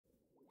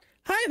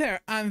Hi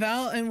there, I'm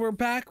Val, and we're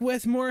back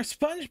with more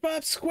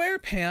SpongeBob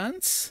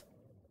SquarePants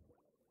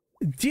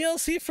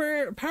DLC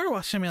for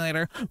PowerWash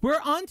Simulator.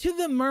 We're on to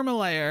the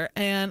Mermalayer,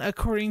 and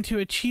according to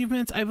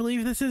achievements, I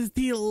believe this is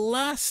the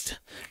last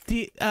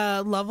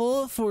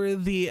level for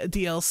the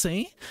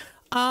DLC.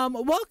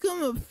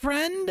 Welcome,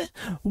 friend.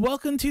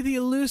 Welcome to the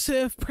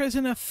elusive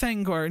prison of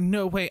Fangor.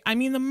 No, wait, I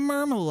mean the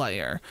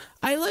Mermalayer.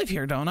 I live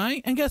here, don't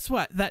I? And guess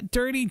what? That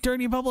dirty,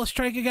 dirty bubble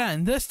strike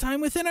again, this time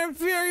within our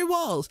very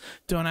walls.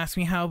 Don't ask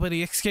me how, but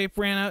he escaped,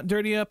 ran out,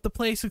 dirty up the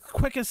place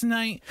quick as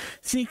night,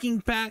 sneaking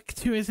back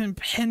to his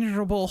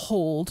impenetrable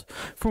hold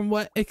from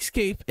what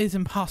escape is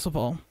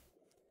impossible.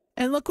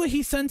 And look what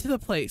he sent to the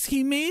place.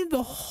 He made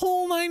the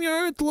whole 9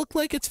 yards look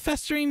like its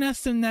festering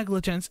nest of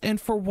negligence.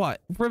 And for what?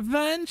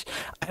 Revenge?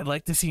 I'd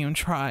like to see him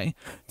try.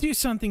 Do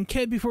something,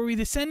 kid, before we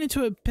descend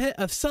into a pit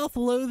of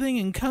self-loathing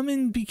and come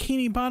in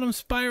Bikini Bottom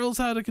spirals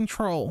out of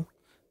control.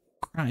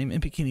 Crime in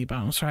Bikini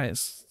Bottom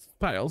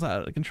spirals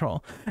out of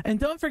control. And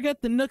don't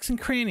forget the nooks and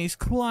crannies,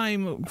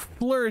 climb,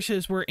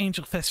 flourishes where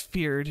Angel Fist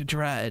feared to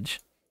dredge.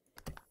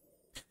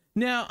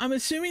 Now, I'm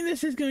assuming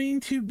this is going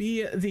to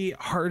be the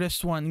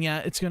hardest one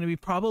yet. It's going to be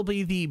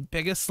probably the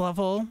biggest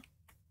level.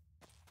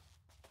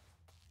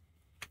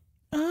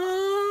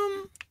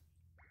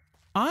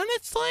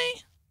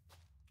 Honestly,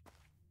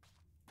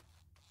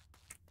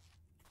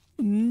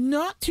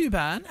 not too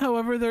bad.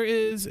 However, there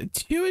is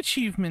 2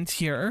 achievements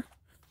here.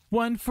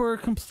 One for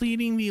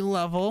completing the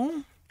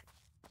level,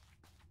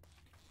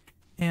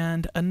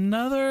 and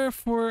another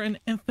for an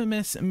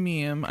infamous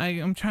meme.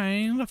 I'm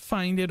trying to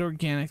find it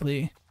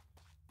organically,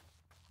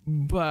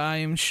 but I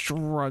am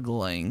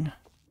struggling.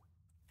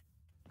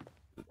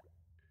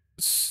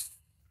 So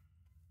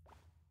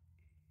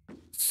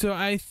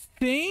I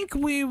think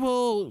we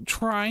will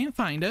try and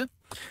find it.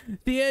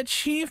 The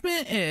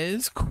achievement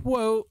is,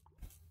 quote,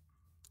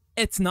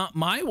 "It's not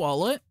my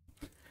wallet,"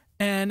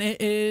 and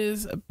it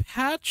is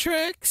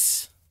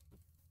Patrick's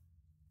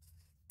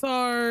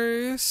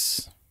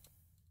Stars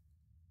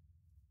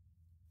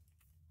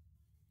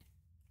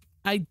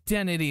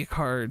identity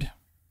card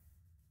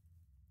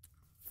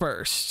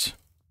first.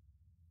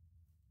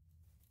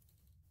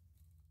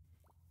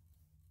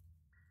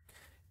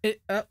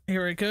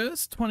 Here it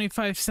goes.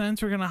 25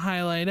 cents. We're gonna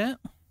highlight it.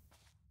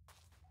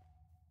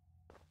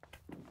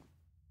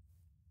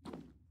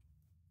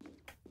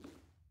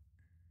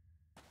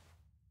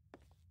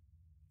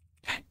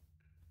 Okay.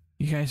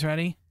 You guys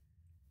ready?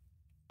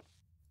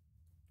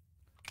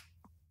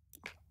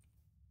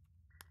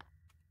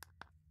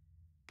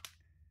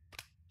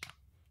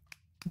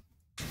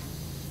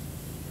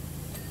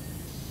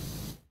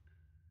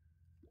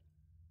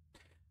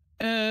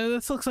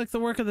 This looks like the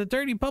work of the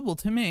dirty bubble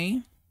to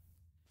me.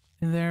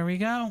 And there we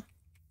go.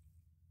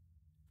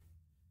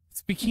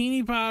 It's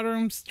Bikini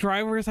Bottom's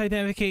driver's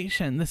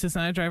identification. This is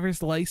not a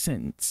driver's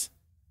license.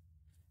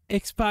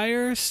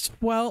 Expires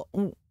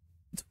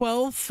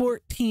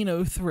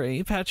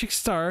 12/14/03. Patrick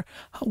Star,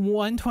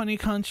 120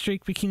 Conch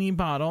Street, Bikini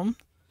Bottom.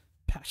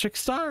 Patrick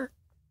Star.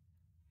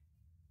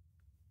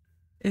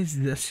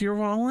 Is this your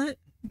wallet?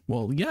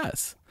 Well,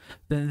 yes.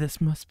 Then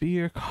this must be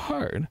your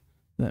card.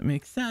 That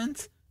makes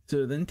sense.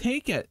 So then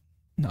take it.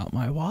 Not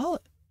my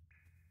wallet.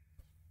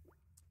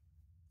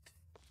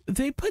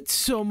 They put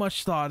so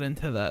much thought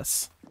into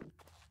this.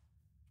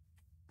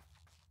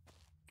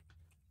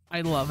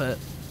 I love it.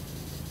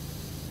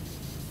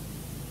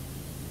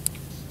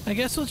 I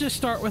guess we'll just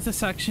start with a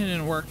section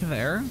and work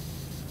there.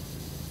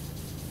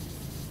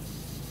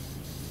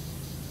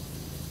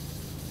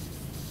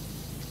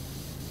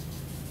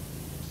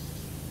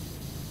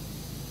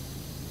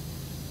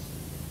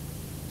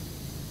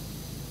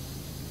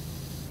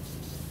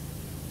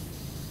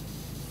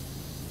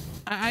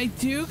 I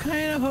do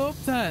kind of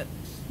hope that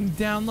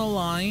down the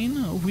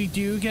line we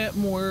do get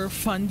more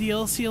fun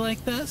DLC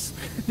like this.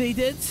 They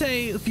did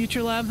say,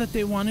 Future Lab, that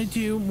they want to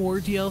do more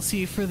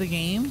DLC for the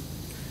game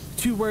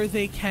to where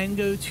they can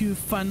go to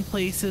fun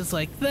places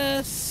like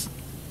this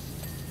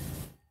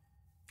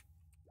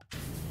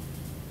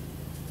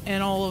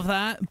and all of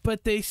that,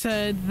 but they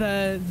said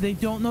that they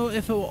don't know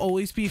if it will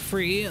always be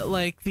free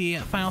like the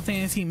Final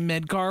Fantasy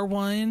Midgar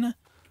one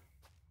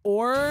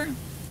or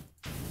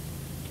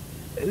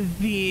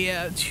the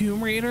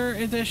Tomb Raider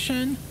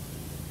edition.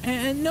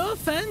 And no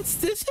offense,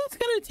 this is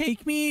gonna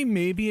take me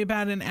maybe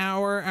about an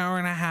hour, hour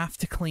and a half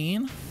to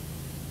clean.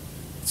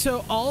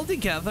 So all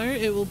together,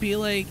 it will be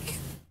like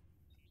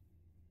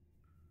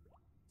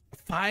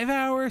 5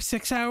 hours,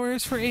 6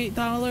 hours for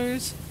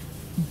 $8.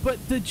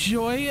 But the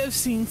joy of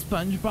seeing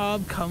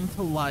SpongeBob come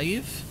to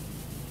life,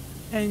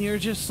 and you're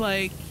just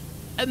like,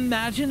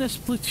 imagine a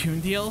Splatoon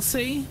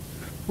DLC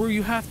where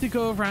you have to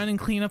go around and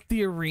clean up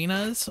the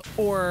arenas,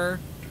 or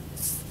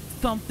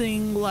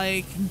something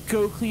like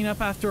go clean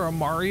up after a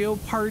Mario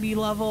Party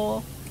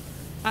level.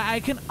 I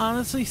can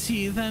honestly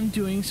see them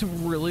doing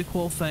some really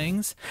cool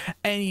things,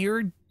 and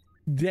you're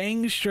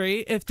dang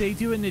straight if they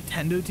do a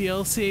Nintendo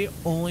DLC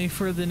only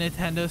for the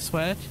Nintendo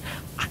Switch,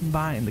 I'm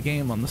buying the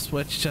game on the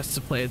Switch just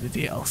to play the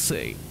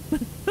DLC.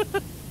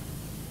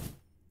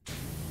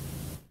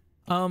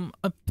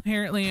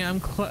 Apparently I'm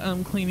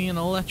cleaning an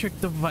electric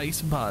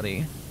device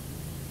body.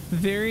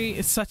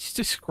 Such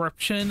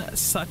description,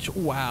 such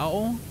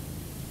wow.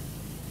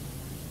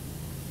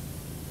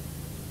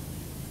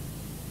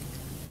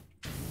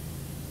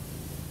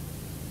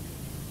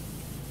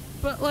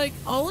 But like,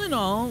 all in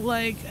all,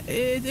 like,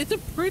 it's a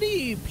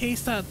pretty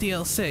paced out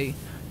DLC.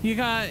 You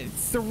got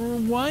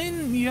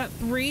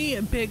three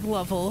big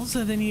levels,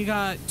 and then you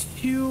got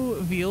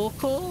 2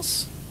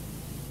 vehicles.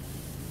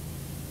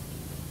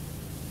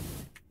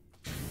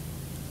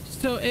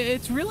 So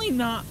it's really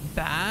not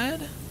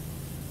bad.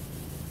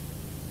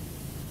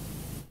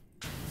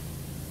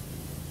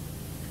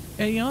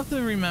 And you have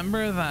to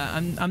remember that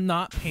I'm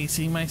not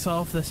pacing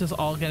myself. This is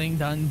all getting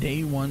done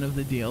day 1 of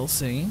the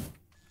DLC.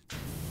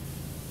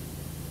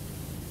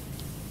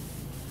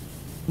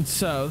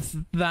 So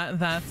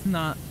that's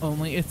not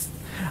only, it's,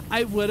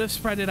 I would have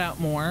spread it out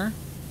more,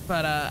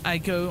 but I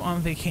go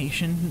on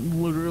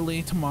vacation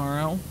literally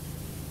tomorrow,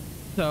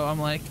 so I'm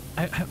like,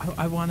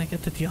 I want to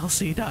get the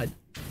DLC done.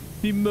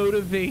 The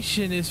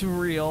motivation is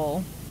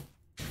real.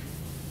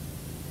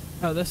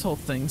 Oh, this whole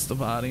thing's the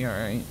body, all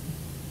right.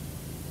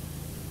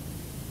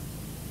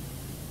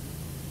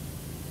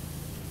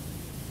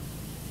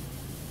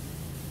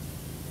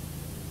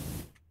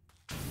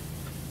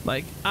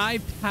 Like, I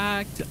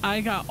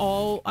got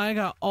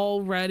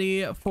all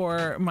ready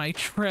for my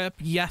trip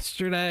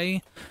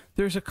yesterday.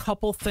 There's a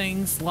couple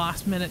things,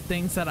 last minute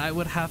things that I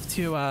would have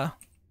to, I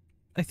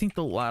think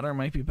the ladder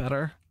might be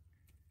better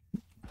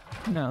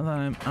now that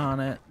I'm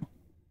on it.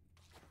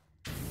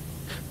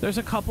 There's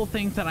a couple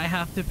things that I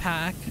have to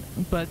pack,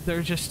 but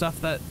they're just stuff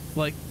that,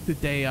 like, the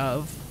day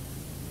of.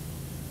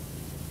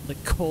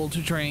 Like cold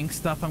drinks,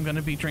 stuff I'm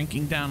gonna be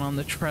drinking down on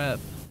the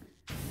trip.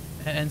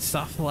 And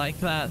stuff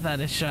like that,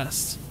 that is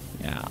just,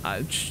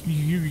 yeah,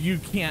 you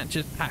can't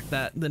just pack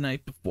that the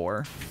night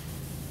before.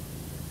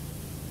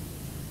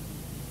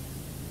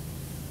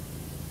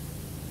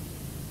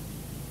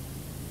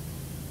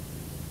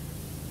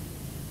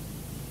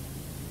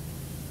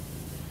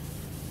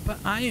 But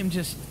I'm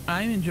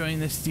enjoying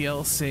this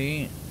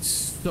DLC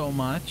so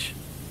much.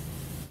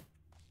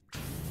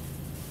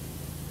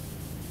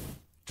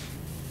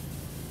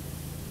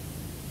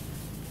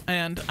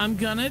 And I'm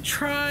gonna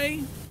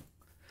try,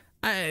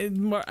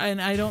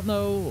 and I don't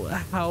know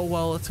how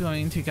well it's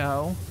going to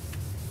go,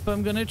 but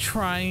I'm gonna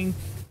try and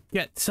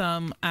get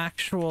some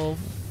actual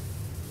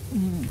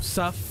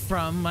stuff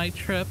from my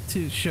trip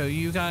to show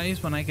you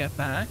guys when I get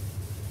back.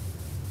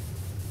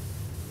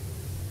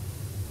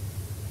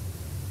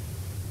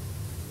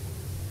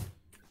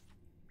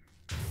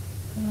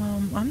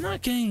 I'm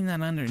not getting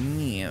that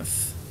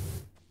underneath.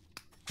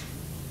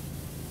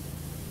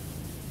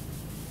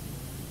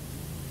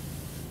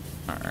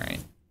 All right.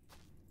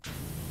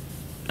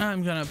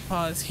 I'm gonna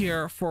pause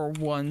here for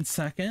 1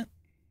 second.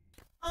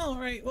 All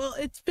right, well,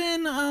 it's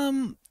been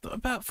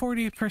about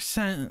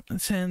 40%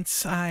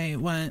 since I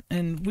went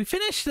and we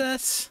finished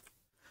this,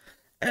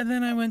 and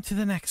then I went to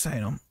the next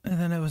item, and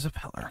then it was a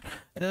pillar,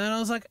 and then I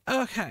was like,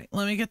 okay,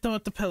 let me get done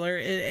with the pillar.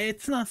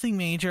 It's nothing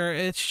major,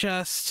 it's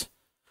just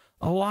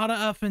a lot of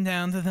up and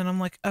downs, and then I'm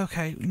like,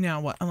 okay, now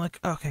what? I'm like,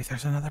 okay,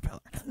 there's another pillar.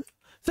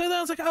 So then I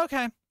was like,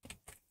 okay,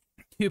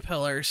 2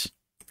 pillars,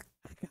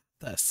 I got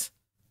this.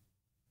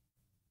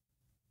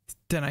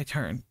 Then I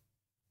turn.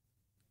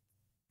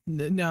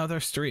 No,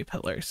 there's 3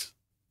 pillars.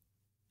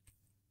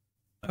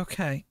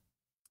 Okay.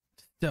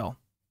 Still.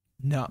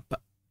 No,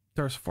 but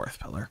there's a 4th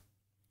pillar.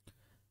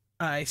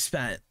 I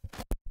spent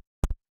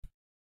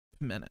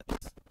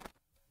minutes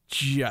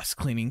just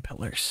cleaning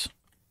pillars.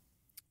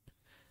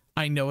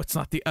 I know it's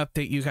not the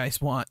update you guys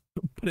want,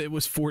 but it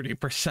was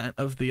 40%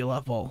 of the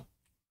level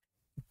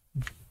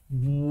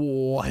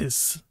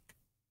was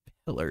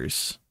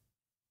pillars.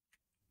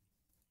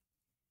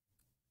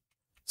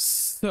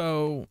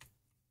 So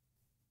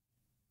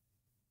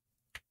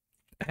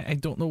I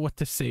don't know what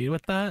to say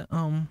with that.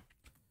 On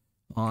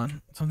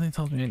something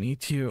tells me I need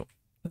to.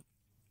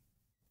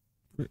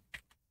 There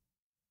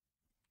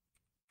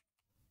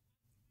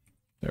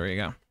we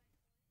go.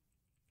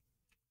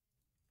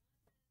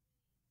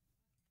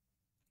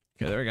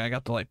 Okay, there we go. I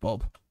got the light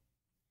bulb.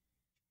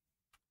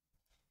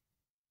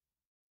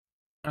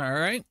 All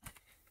right.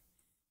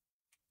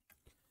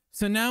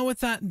 So now with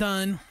that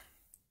done,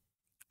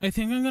 I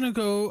think I'm gonna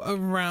go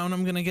around.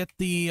 I'm gonna get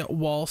the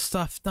wall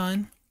stuff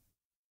done.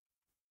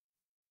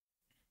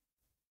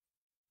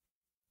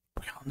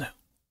 We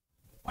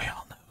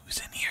all know who's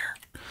in here.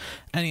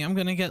 Anyway, I'm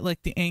gonna get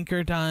like the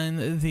anchor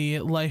done, the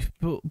life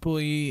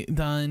buoy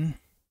done,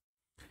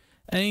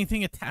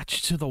 anything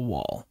attached to the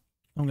wall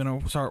I'm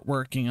gonna start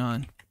working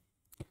on.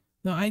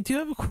 Now I do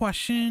have a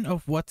question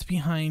of what's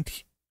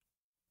behind.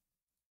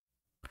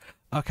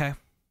 Okay,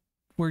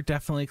 we're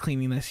definitely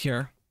cleaning this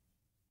here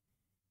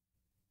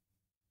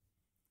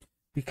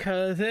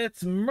because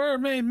it's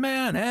Mermaid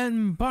Man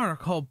and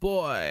Barnacle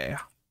Boy.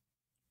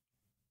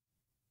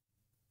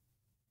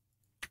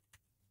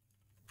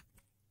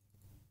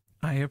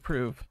 I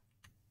approve.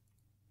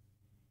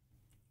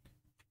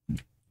 I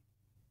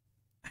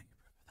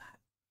approve of that.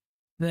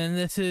 Then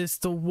this is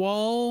the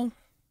wall.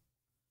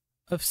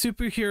 of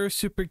superhero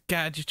super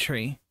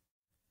gadgetry.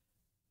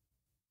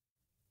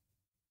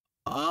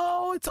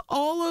 Oh, it's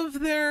all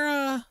of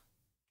their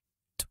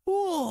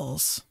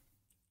tools.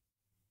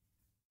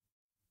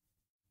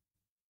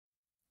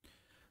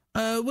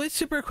 Which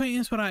super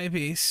acquaintance would I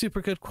be? Super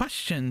good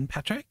question,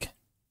 Patrick.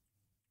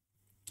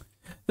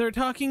 They're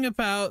talking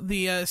about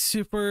the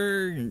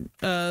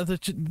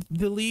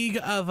the league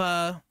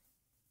of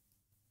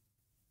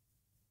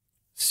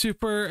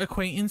super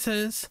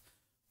acquaintances,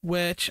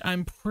 which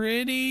I'm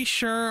pretty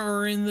sure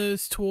are in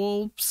those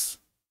tools.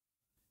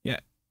 Yeah,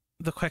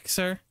 the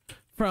Quixer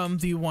from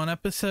the one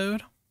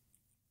episode.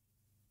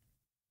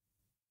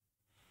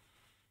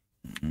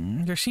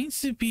 There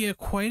seems to be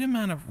quite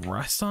amount of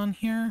rust on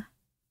here.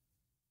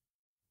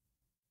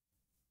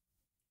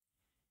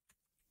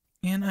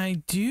 And I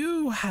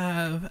do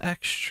have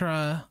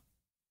extra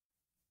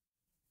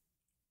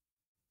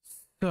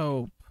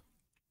soap.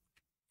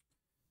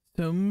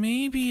 So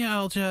maybe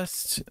I'll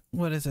just,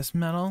 what is this,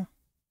 metal?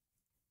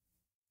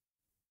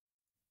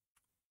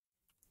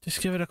 Just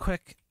give it a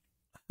quick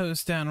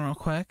hose down real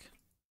quick.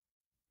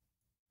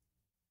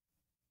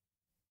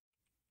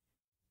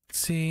 Let's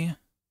see.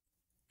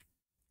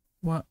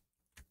 What?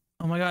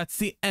 Oh my god, it's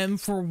the M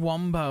for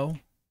Wumbo.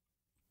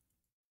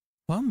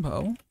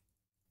 Wumbo?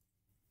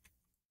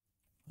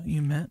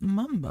 You meant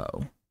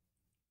Mumbo.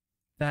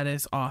 That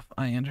is off.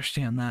 I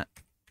understand that.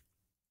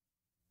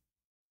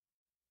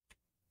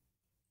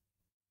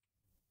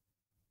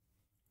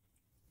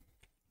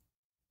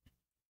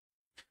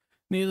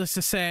 Needless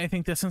to say, I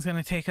think this one's going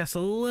to take us a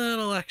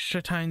little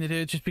extra time to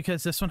do just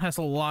because this one has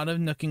a lot of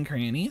nook and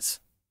crannies.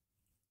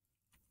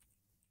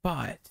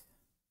 But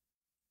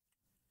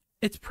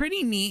it's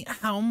pretty neat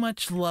how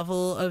much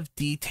level of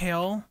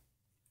detail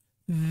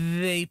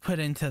they put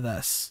into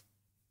this.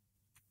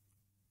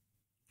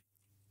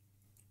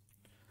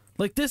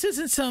 Like, this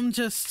isn't some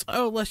just,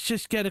 oh, let's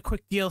just get a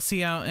quick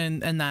DLC out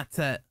and that's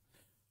it.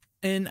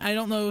 And I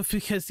don't know if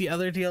because the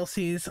other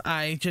DLCs,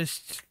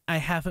 I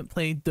haven't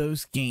played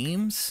those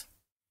games.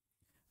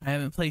 I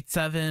haven't played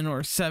 7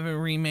 or 7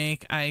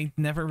 Remake. I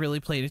never really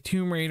played a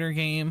Tomb Raider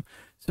game.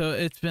 So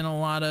it's been a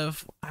lot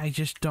of, I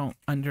just don't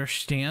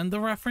understand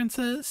the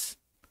references.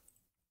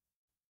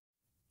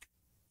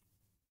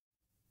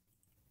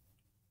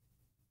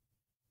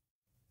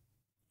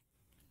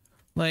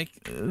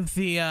 Like,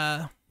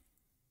 the,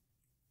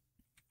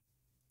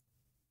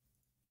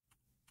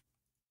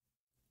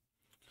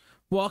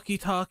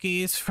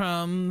 walkie-talkies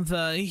from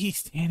the he's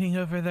standing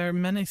over there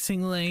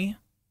menacingly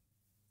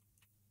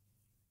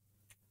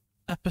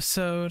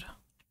episode.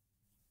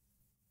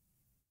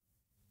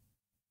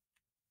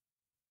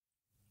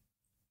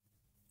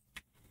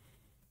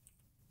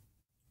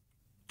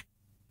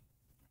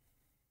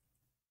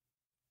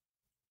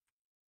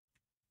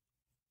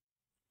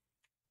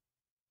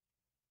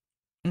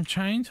 I'm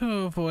trying to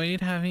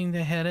avoid having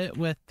to hit it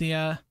with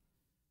the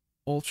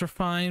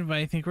ultrafine, but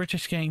I think we're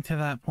just getting to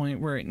that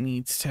point where it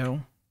needs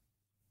to.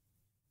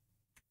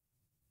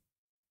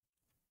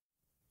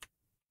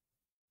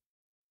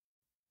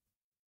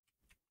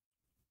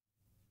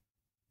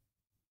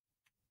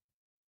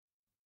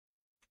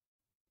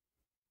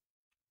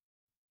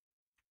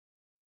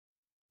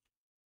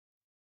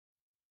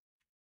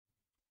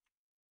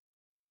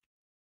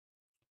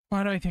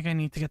 Why do I think I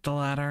need to get the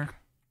ladder?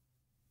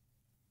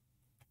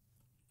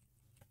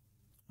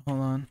 Hold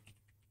on.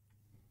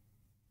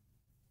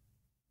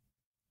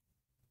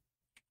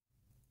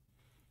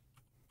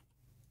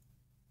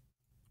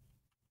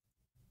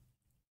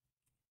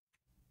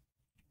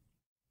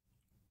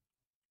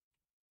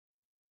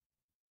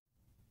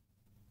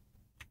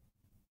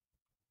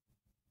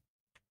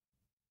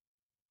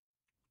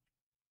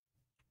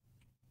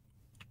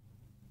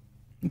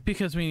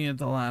 Because we needed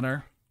the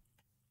ladder.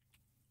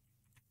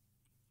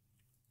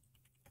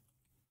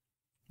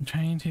 I'm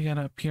trying to get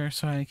up here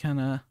so I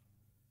can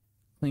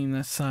clean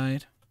this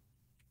side.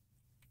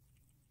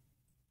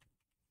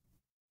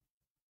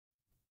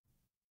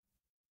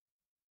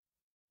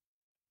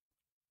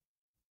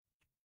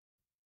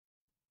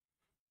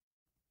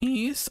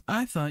 East?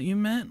 I thought you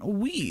meant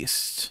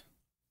west.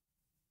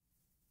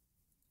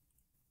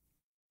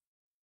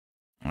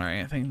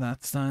 Alright, I think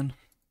that's done.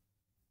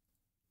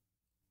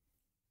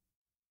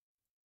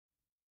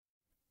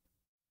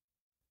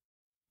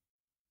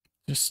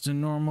 Just a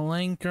normal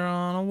anchor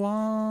on a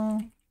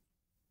wall.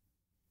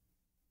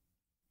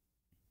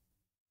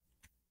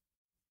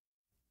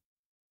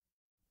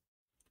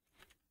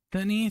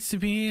 That needs to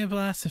be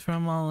blasted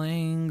from all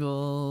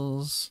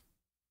angles.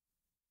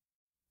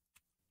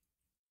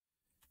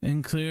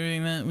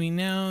 Including that we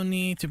now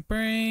need to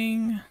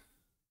bring...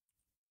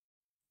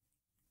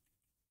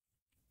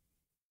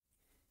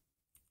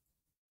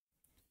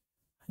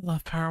 I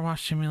love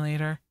PowerWash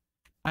Simulator.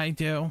 I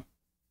do.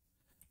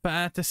 But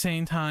at the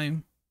same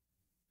time,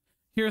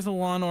 here's a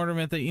lawn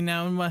ornament that you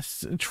now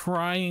must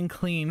try and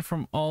clean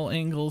from all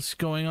angles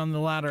going on the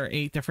ladder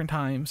 8 different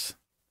times.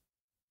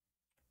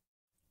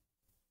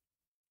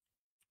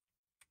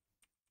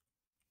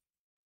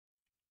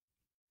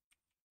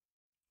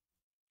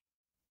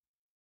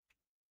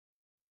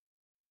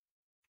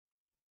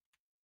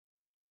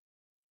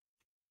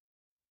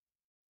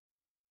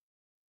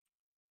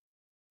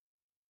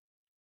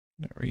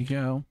 There we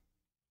go.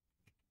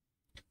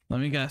 Let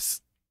me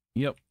guess.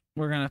 Yep,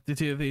 we're gonna have to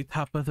do the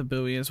top of the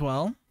buoy as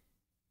well.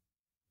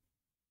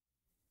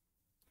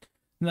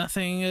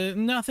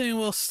 Nothing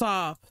will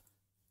stop,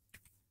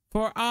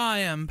 for I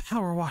am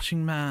Power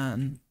Washing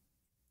Man.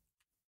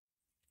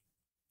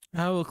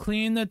 I will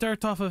clean the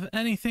dirt off of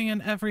anything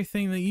and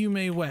everything that you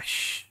may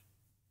wish.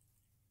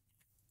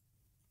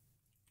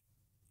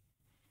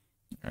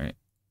 All right.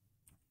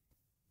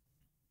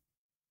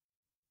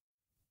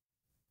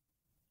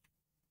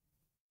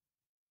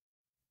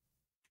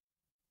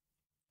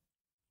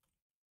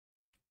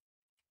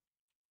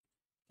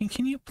 And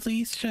can you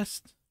please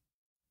just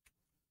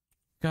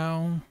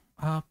go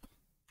up?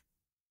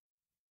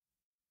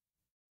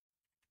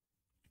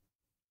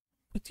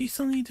 But do you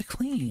still need to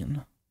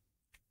clean?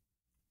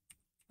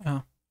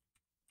 Oh.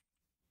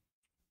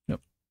 Yep.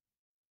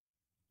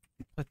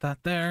 Put that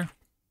there.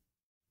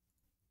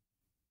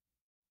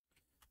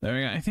 There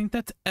we go. I think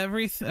that's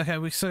everything. Okay,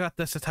 we still got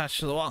this attached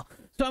to the wall.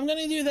 So I'm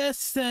gonna do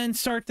this, then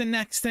start the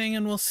next thing,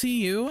 and we'll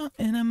see you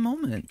in a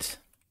moment.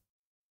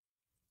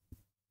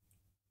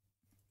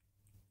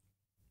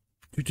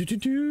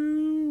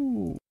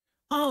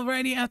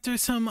 Alrighty, after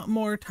some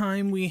more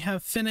time, we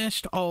have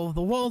finished all of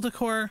the wall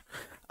decor.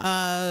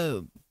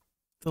 The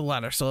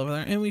ladder's still over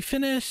there. And we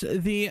finished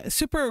the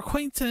Super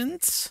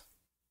Acquaintance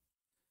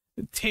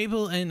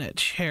table and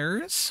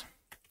chairs.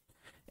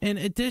 In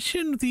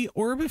addition, the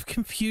Orb of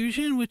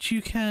Confusion, which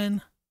you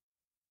can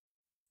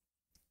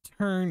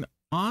turn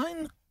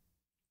on.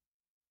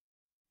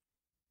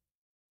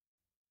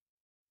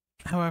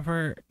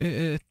 However,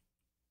 it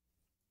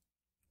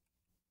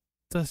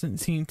doesn't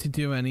seem to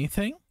do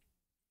anything.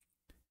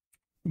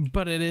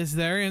 But it is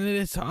there, and it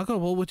is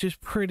toggleable, which is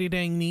pretty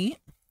dang neat.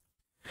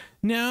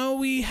 Now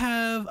we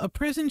have a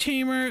prison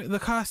chamber, the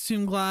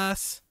costume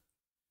glass,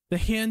 the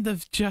hand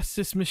of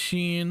justice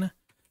machine,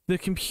 the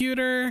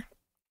computer,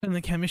 and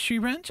the chemistry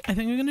bench. I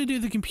think I'm going to do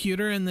the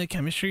computer and the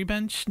chemistry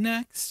bench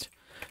next,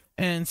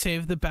 and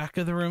save the back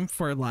of the room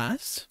for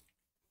last.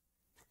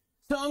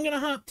 So I'm going to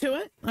hop to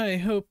it. I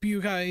hope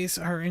you guys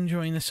are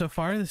enjoying this so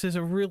far. This is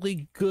a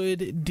really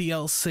good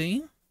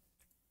DLC.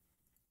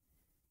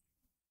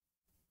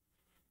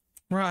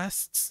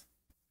 Rusts.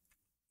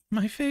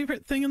 My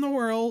favorite thing in the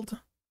world.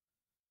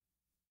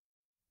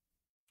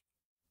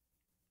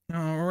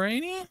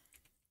 Alrighty.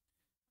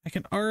 I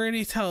can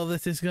already tell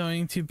this is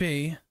going to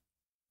be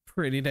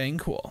pretty dang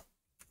cool.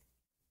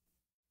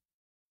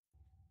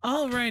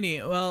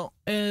 Alrighty, well,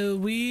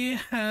 we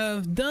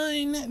have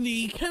done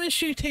the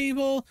chemistry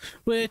table,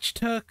 which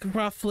took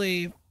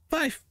roughly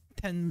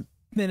 5-10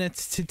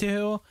 minutes to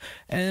do,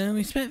 and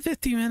we spent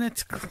 50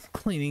 minutes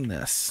cleaning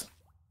this.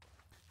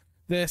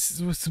 This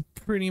was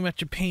pretty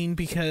much a pain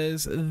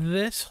because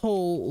this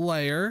whole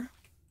layer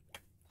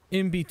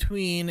in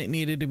between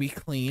needed to be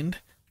cleaned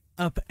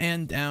up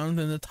and down,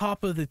 then the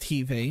top of the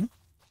TV.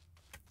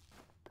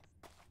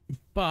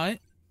 But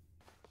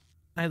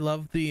I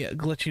love the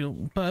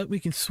glitchy, but we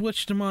can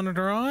switch the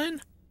monitor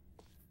on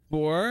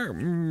for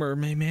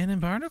Mermaid Man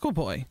and Barnacle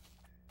Boy.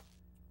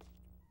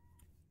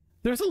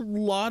 There's a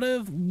lot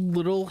of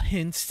little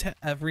hints to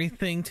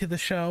everything to the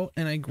show,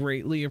 and I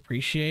greatly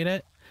appreciate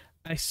it.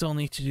 I still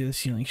need to do the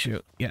ceiling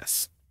shoot,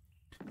 yes.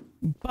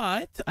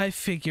 But I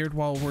figured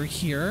while we're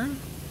here,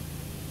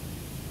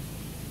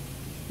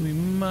 we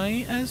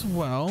might as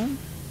well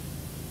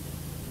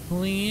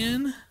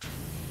clean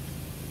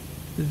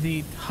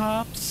the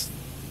tops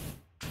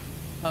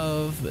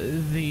of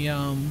the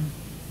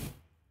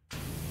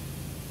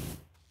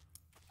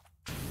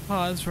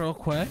pods real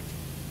quick,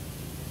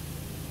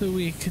 so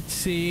we could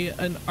see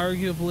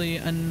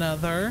arguably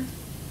another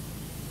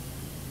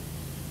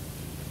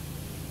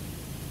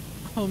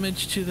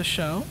homage to the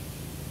show.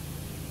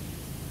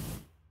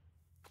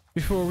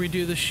 Before we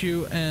do the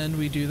shoot and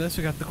we do this,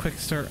 we got the quick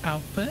start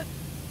outfit.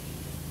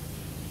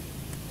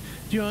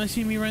 Do you want to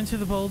see me run to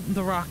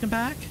the rock and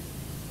back?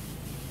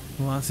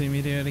 You want to see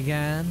me do it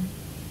again?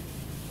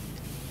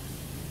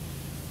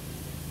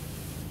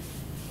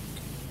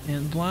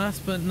 And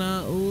last but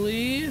not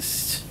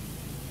least,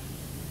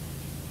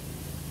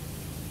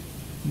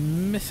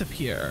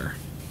 misappear.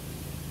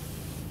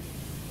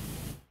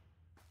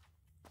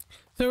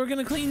 So we're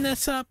gonna clean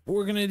this up,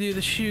 we're gonna do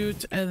the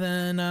shoot, and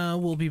then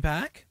we'll be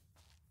back.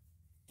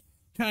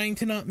 Trying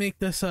to not make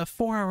this a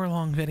 4-hour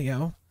long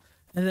video.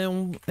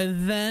 And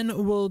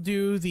then we'll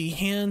do the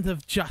Hand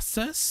of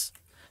Justice.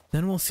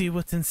 Then we'll see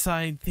what's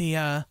inside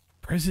the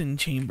prison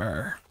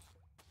chamber.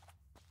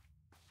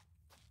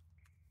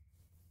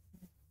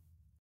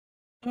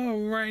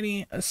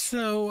 Alrighty,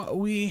 so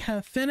we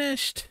have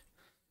finished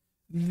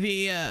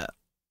the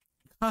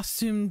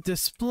costume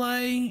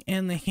display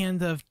and the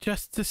Hand of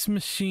Justice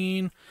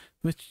machine,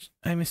 which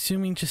I'm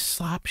assuming just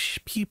slaps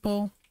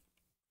people.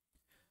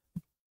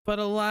 But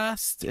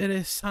alas, it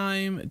is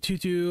time to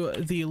do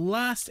the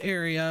last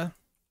area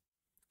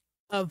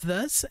of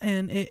this,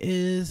 and it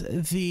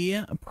is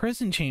the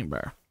prison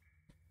chamber.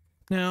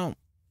 Now,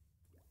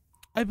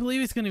 I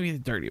believe it's going to be the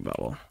dirty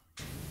bubble.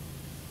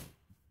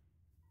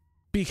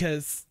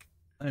 Because,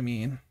 I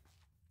mean,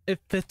 it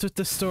fits with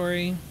the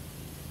story.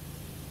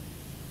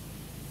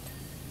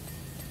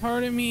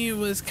 Part of me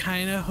was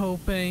kind of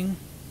hoping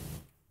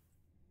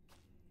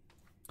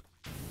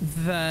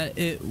that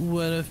it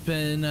would have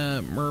been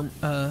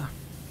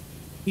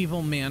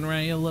evil man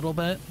ray a little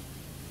bit.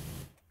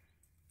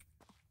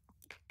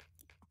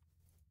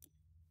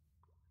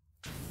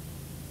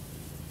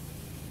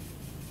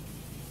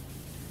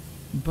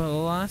 But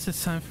alas,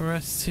 it's time for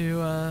us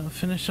to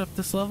finish up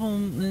this level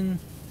and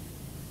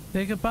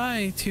say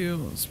goodbye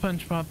to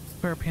SpongeBob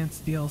SquarePants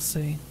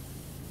DLC.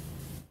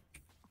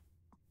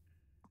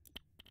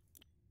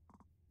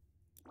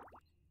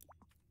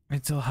 I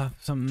still have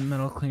some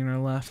metal cleaner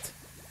left.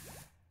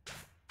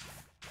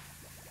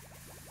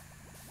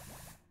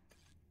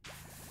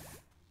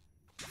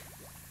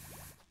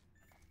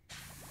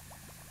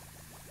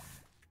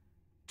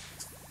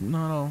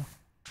 Not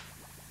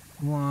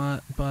a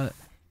lot, but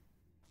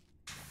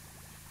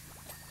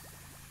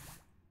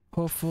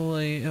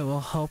hopefully it will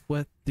help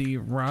with the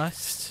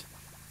rust.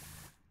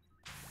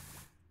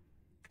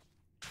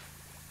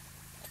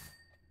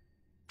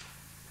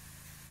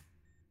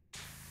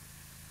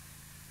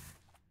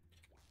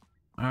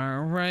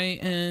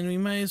 Alright, and we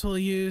might as well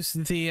use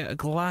the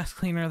glass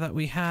cleaner that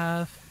we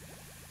have.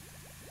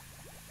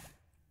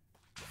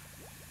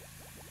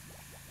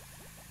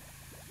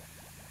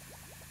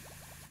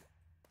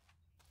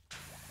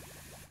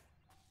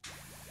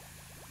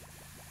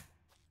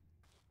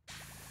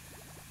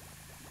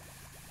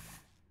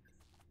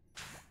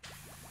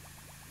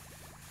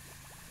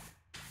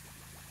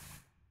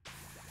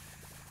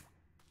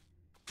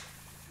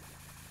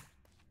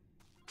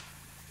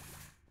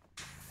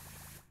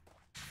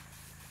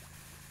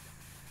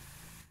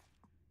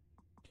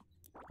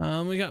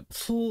 We got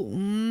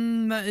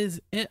that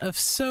is it of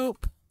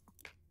soap.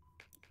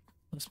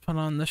 Let's put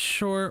on the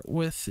short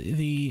with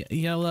the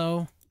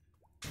yellow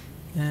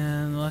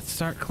and let's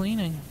start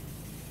cleaning.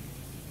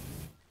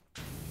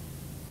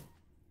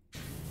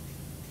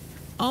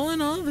 All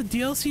in all, the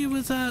DLC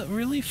was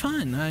really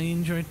fun. I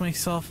enjoyed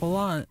myself a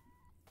lot.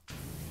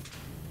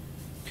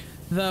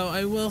 Though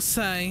I will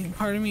say,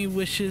 part of me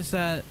wishes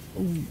that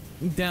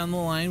down the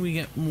line we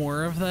get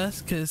more of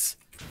this, because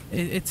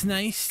it's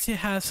nice to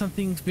have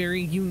something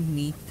very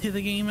unique to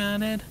the game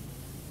added.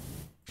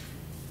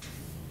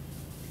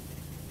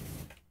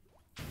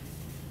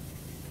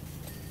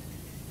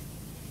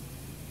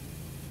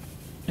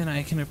 And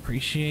I can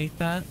appreciate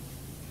that.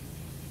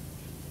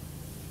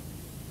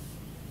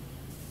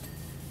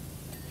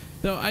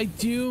 Though I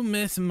do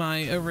miss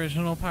my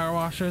original power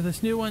washer.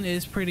 This new one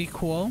is pretty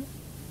cool,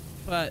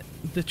 but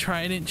the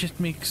Trident just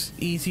makes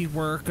easy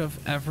work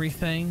of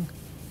everything,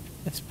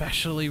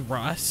 especially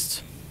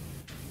rust,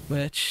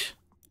 which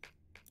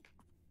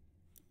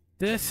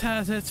this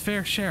has its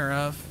fair share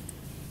of.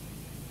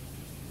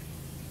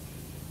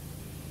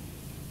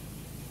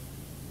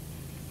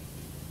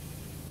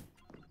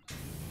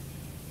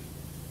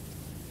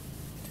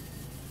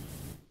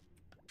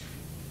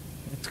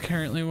 It's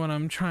currently what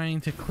I'm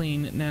trying to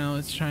clean now,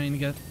 is trying to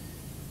get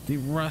the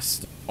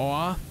rust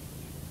off,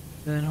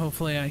 and then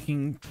hopefully I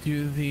can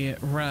do the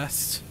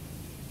rest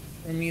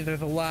from either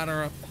the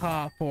ladder up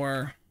top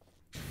or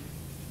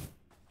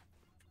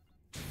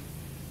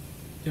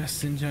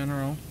just in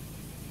general.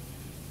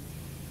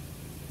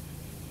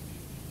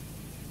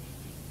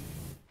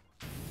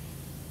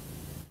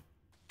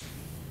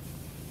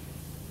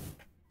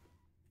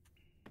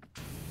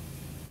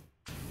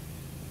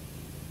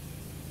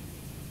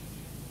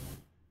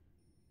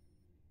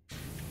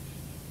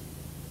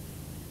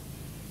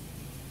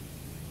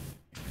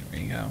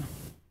 There we go.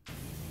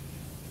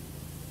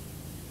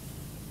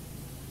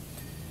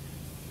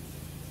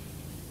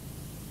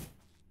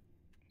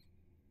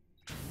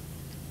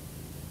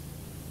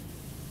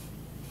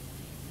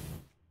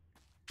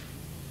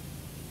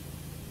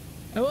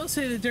 I will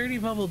say the dirty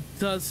bubble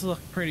does look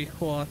pretty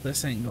cool at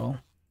this angle.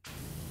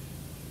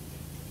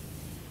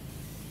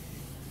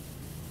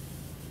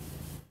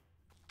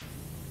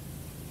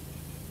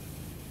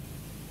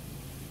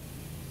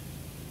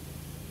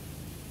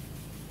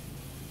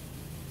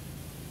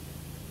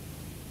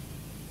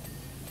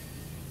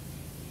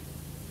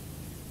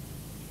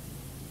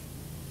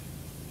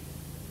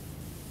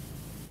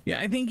 Yeah,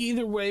 I think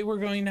either way we're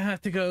going to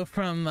have to go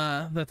from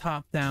the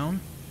top down.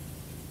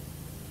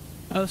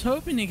 I was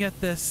hoping to get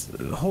this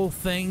whole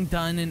thing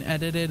done and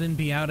edited and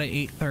be out at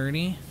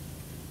 8:30,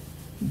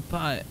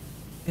 but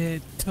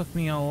it took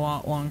me a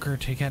lot longer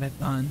to get it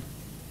done.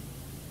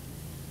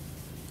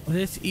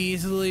 This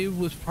easily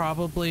was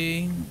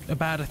probably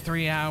about a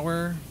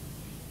 3-hour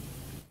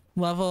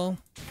level.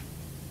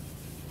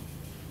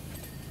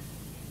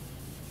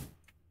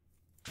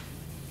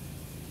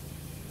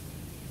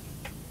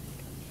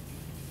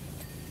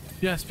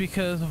 Just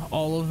because of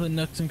all of the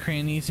nooks and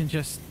crannies and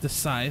just the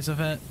size of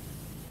it.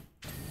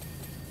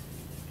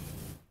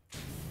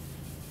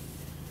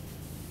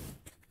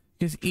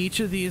 Because each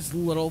of these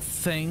little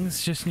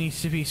things just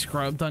needs to be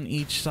scrubbed on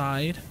each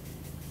side.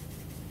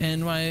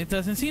 And while it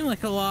doesn't seem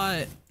like a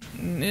lot,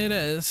 it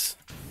is.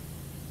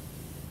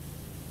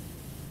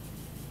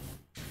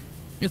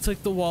 It's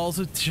like the walls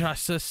of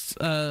justice,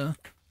 the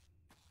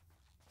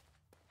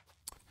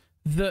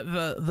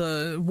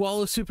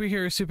wall of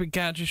superhero super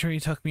gadgetry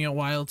took me a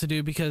while to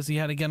do because you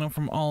had to get them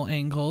from all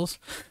angles.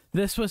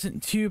 This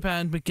wasn't too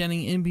bad, but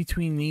getting in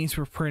between these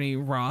were pretty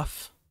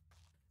rough.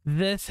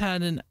 This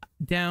had an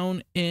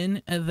down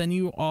in, and then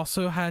you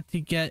also had to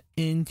get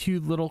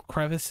into little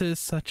crevices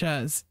such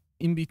as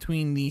in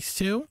between these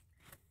two.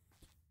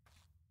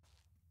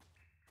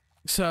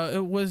 So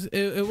it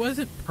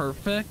wasn't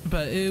perfect,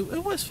 but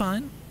it was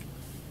fun.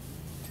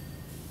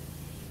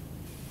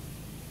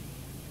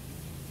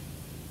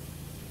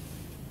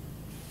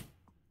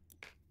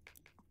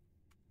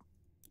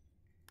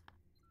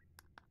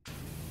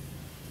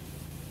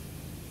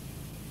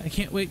 I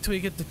can't wait till we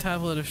get the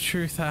tablet of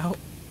truth out.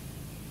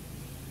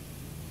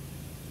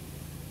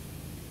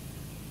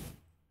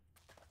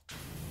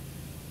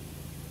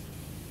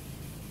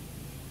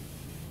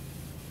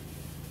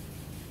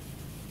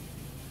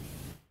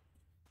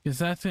 Because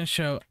that's going to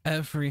show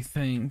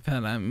everything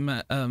that I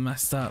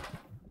messed up.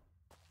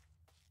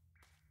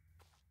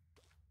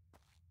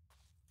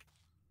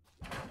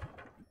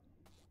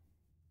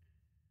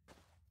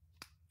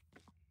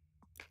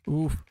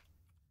 Oof.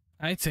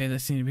 I'd say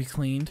this needs to be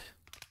cleaned.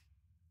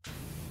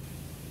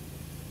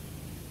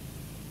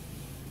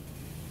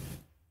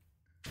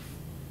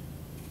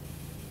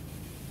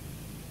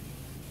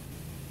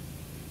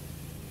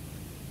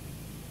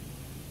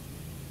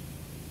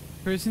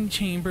 Prison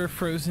chamber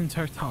frozen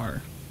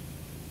tartare.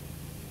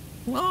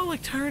 Oh,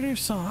 like tartar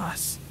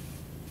sauce.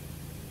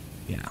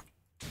 Yeah.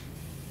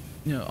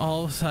 You know,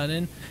 all of a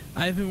sudden,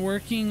 I've been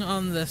working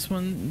on this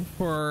one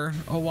for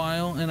a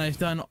while, and I've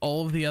done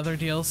all of the other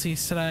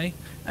DLCs today.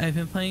 I've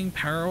been playing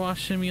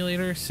PowerWash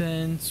Simulator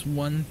since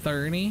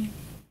 1:30.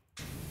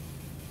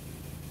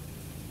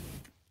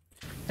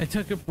 I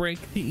took a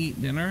break to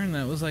eat dinner, and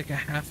that was like a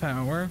half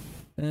hour.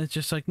 And it's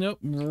just like, nope,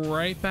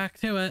 right back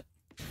to it.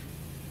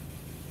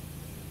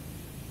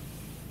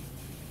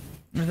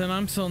 And then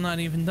I'm still not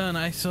even done.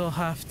 I still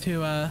have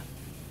to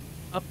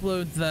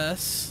upload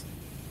this.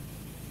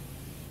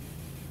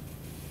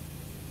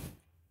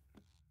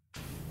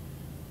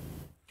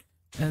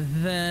 And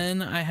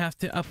then I have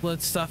to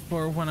upload stuff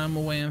for when I'm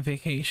away on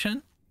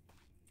vacation.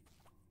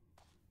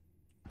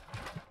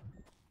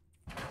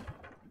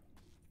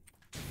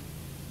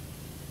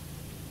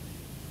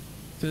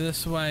 So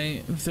this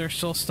way, if there's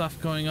still stuff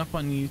going up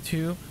on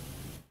YouTube.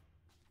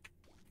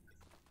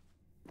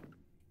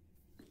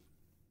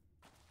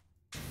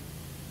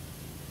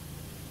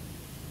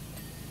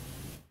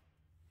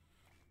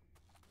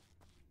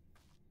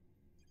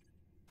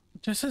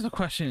 Just as a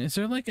question, is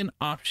there like an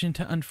option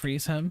to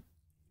unfreeze him?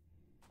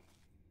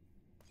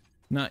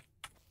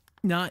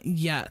 Not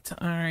yet.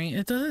 Alright,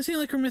 it doesn't seem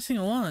like we're missing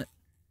a lot.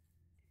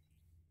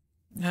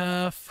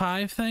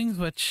 5 things,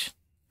 which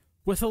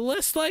with a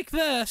list like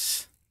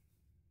this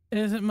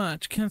isn't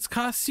much. It's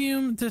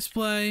costume,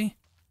 display,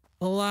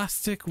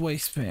 elastic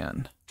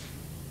waistband.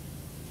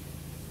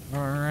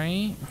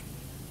 Alright.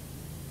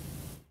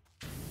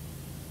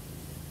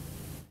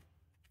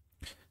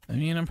 I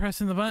mean, I'm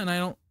pressing the button, I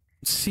don't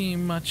see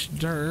much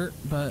dirt,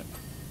 but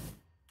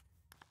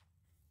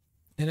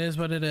it is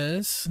what it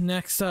is.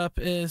 Next up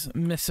is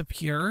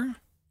misappear.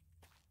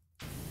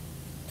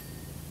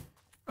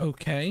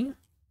 Okay.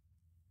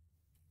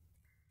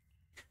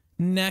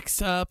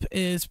 Next up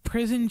is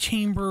prison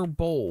chamber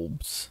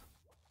bulbs.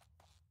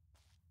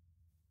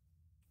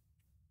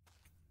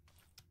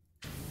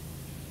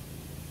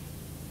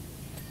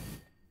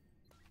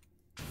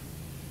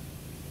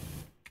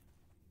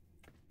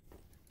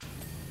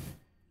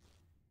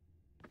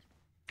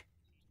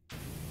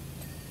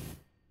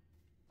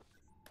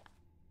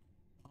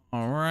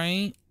 All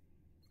right.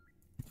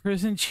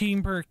 Prison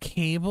chamber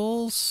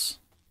cables.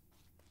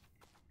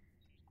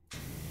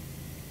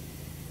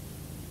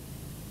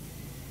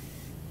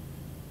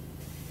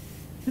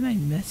 Did I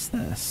miss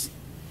this?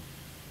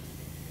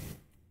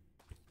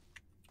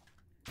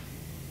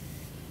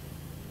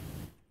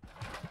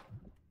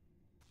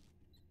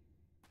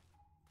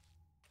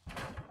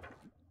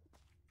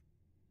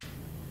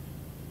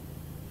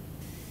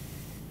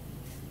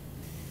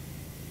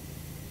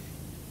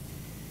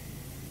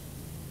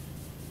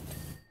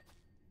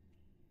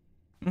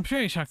 I'm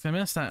pretty shocked I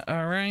missed that.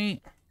 All right.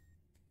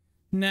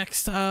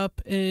 Next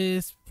up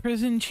is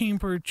prison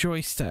chamber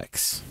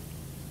joysticks.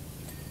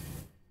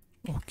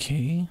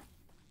 Okay.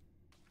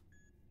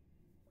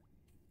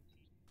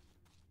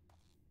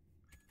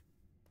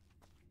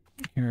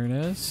 Here it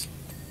is.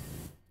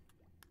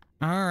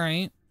 All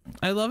right.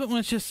 I love it when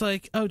it's just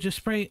like, oh, just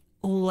spray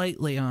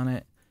lightly on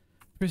it.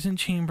 Prison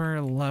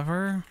chamber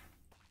lever.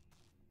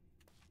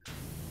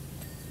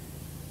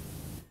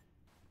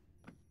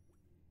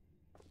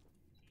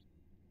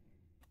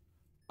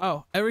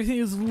 Oh, everything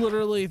is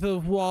literally the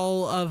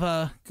wall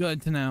of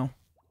good to know.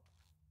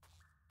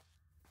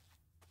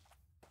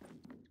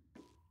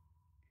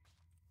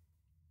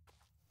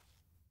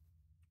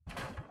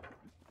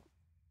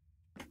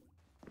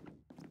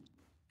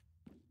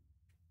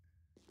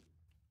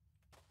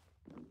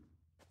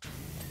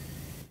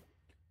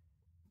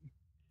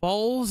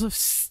 Balls of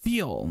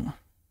steel.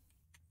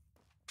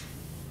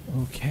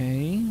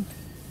 Okay.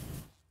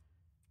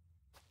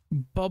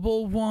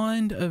 Bubble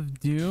wand of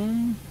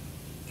doom.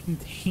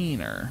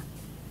 Container.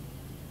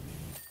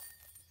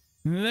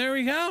 There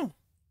we go.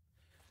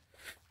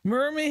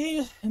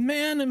 Mermaid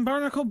Man and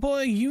Barnacle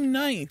Boy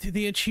unite.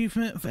 The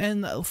achievement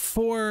and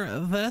for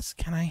this,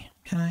 I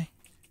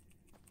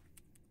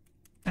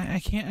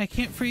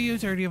can't free you,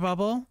 Dirty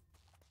Bubble.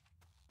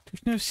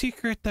 There's no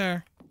secret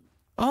there.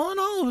 All in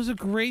all, it was a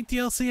great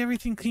DLC.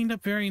 Everything cleaned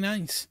up very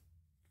nice.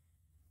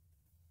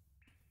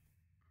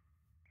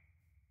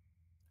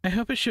 I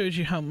hope it shows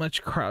you how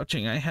much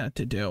crouching I had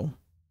to do.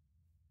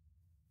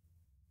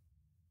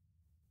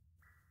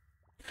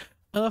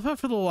 I love how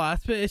for the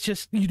last bit, it's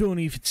just, you don't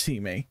even see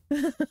me.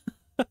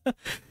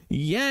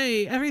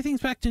 Yay!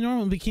 Everything's back to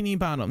normal in Bikini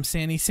Bottom.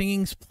 Sandy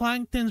singing,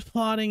 Plankton's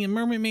plotting, and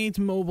Mermaid Man's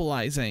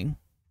mobilizing.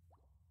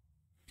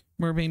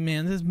 Mermaid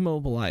Man is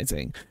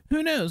mobilizing.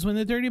 Who knows, when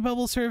the Dirty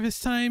Bubble serves his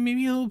time,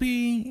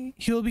 maybe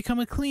he'll become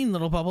a clean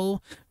little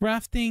bubble,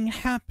 rafting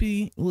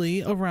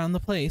happily around the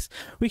place.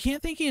 We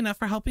can't thank you enough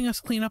for helping us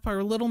clean up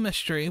our little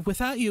mystery.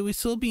 Without you, we'd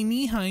still be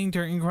knee-high in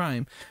dirt and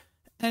grime.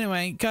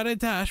 Anyway, gotta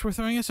dash. We're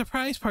throwing a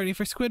surprise party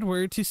for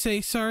Squidward to say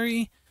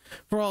sorry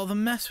for all the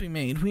mess we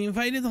made. We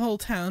invited the whole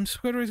town.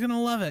 Squidward's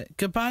gonna love it.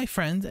 Goodbye,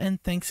 friend,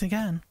 and thanks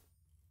again.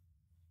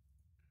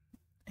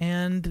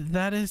 And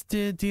that is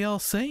the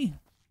DLC.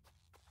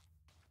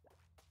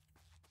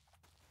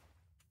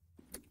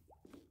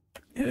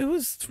 It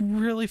was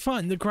really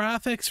fun. The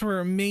graphics were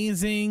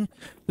amazing.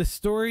 The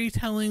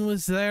storytelling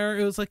was there.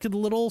 It was like a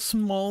little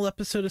small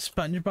episode of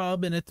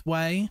SpongeBob in its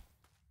way.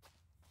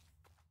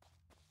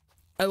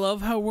 I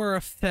love how we're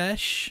a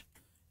fish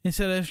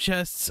instead of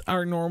just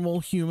our normal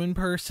human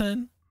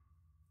person.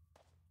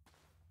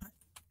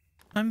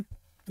 I'm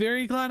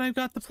very glad I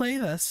got to play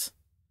this.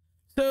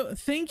 So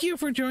thank you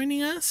for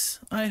joining us.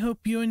 I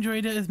hope you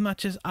enjoyed it as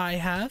much as I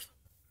have.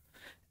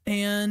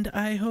 And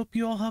I hope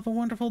you all have a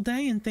wonderful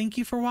day, and thank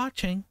you for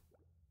watching.